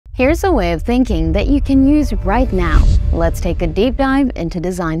Here's a way of thinking that you can use right now. Let's take a deep dive into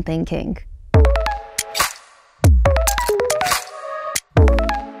design thinking.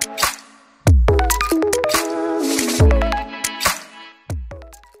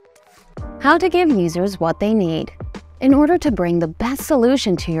 How to give users what they need. In order to bring the best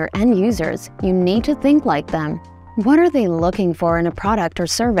solution to your end users, you need to think like them. What are they looking for in a product or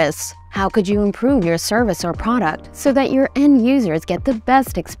service? How could you improve your service or product so that your end users get the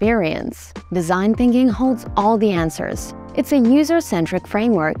best experience? Design thinking holds all the answers. It's a user-centric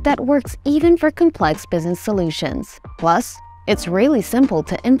framework that works even for complex business solutions. Plus, it's really simple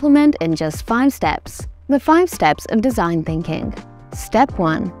to implement in just 5 steps. The 5 steps of design thinking. Step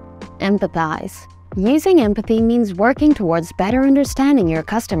 1. Empathize. Using empathy means working towards better understanding your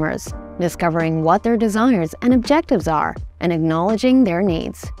customers, discovering what their desires and objectives are, and acknowledging their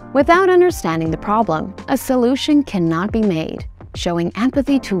needs. Without understanding the problem, a solution cannot be made. Showing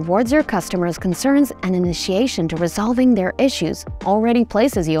empathy towards your customers' concerns and initiation to resolving their issues already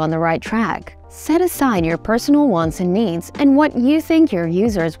places you on the right track. Set aside your personal wants and needs and what you think your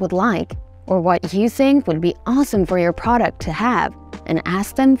users would like, or what you think would be awesome for your product to have, and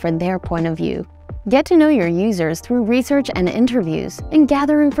ask them for their point of view. Get to know your users through research and interviews, and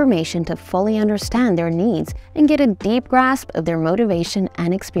gather information to fully understand their needs and get a deep grasp of their motivation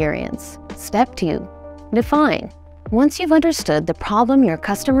and experience. Step 2. Define. Once you've understood the problem your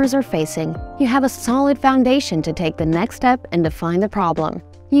customers are facing, you have a solid foundation to take the next step and define the problem.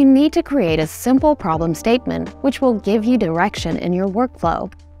 You need to create a simple problem statement which will give you direction in your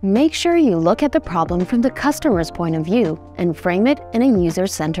workflow. Make sure you look at the problem from the customer's point of view and frame it in a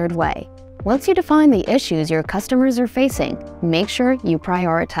user-centered way. Once you define the issues your customers are facing, make sure you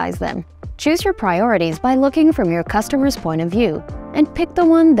prioritize them. Choose your priorities by looking from your customer's point of view and pick the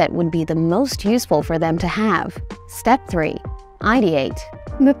one that would be the most useful for them to have. Step 3. Ideate.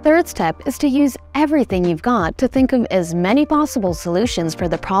 The third step is to use everything you've got to think of as many possible solutions for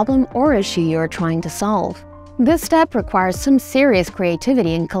the problem or issue you're trying to solve. This step requires some serious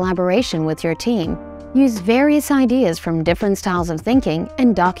creativity and collaboration with your team. Use various ideas from different styles of thinking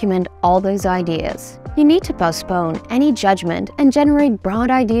and document all those ideas. You need to postpone any judgment and generate broad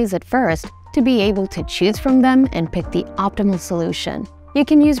ideas at first to be able to choose from them and pick the optimal solution. You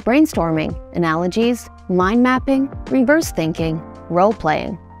can use brainstorming, analogies, mind mapping, reverse thinking,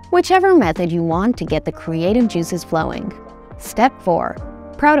 role-playing, whichever method you want to get the creative juices flowing. Step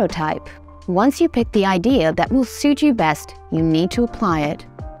 4. Prototype. Once you pick the idea that will suit you best, you need to apply it.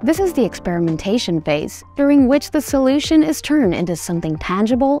 This is the experimentation phase, during which the solution is turned into something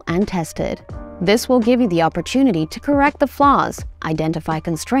tangible and tested. This will give you the opportunity to correct the flaws, identify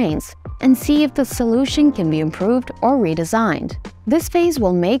constraints, and see if the solution can be improved or redesigned. This phase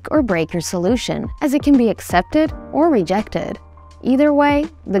will make or break your solution, as it can be accepted or rejected. Either way,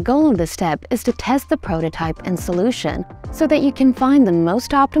 the goal of this step is to test the prototype and solution so that you can find the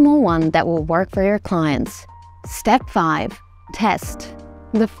most optimal one that will work for your clients. Step 5. Test.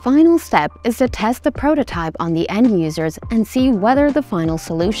 The final step is to test the prototype on the end users and see whether the final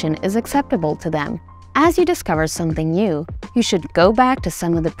solution is acceptable to them. As you discover something new, you should go back to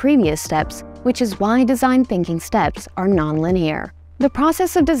some of the previous steps, which is why design thinking steps are non-linear. The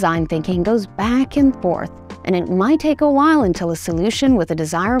process of design thinking goes back and forth, and it might take a while until a solution with a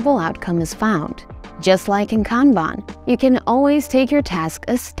desirable outcome is found. Just like in Kanban, you can always take your task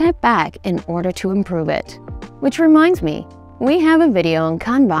a step back in order to improve it. Which reminds me, we have a video on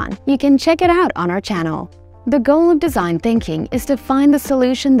Kanban. You can check it out on our channel. The goal of design thinking is to find the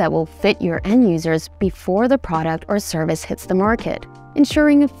solution that will fit your end users before the product or service hits the market,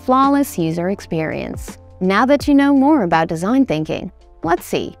 ensuring a flawless user experience. Now that you know more about design thinking, let's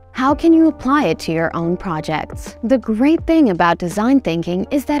see, how can you apply it to your own projects? The great thing about design thinking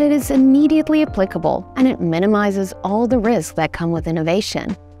is that it is immediately applicable and it minimizes all the risks that come with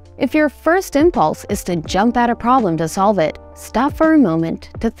innovation. If your first impulse is to jump at a problem to solve it, stop for a moment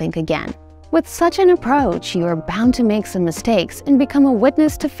to think again. With such an approach, you are bound to make some mistakes and become a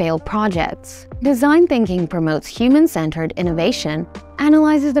witness to failed projects. Design thinking promotes human-centered innovation,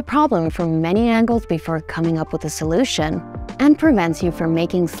 analyzes the problem from many angles before coming up with a solution, and prevents you from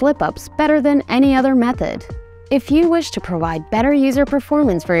making slip-ups better than any other method. If you wish to provide better user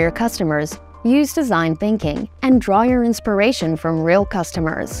performance for your customers, use design thinking and draw your inspiration from real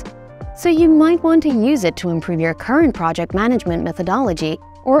customers. So you might want to use it to improve your current project management methodology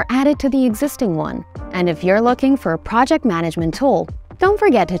or add it to the existing one. And if you're looking for a project management tool, don't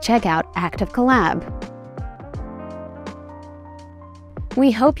forget to check out Active Collab.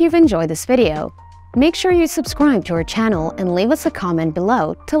 We hope you've enjoyed this video. Make sure you subscribe to our channel and leave us a comment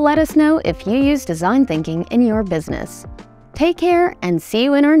below to let us know if you use design thinking in your business. Take care and see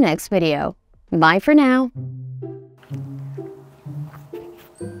you in our next video. Bye for now.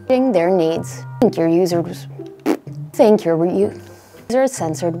 Their needs. Think your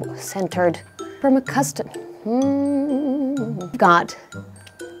user-centered from a custom.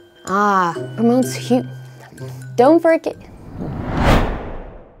 Promotes Don't forget.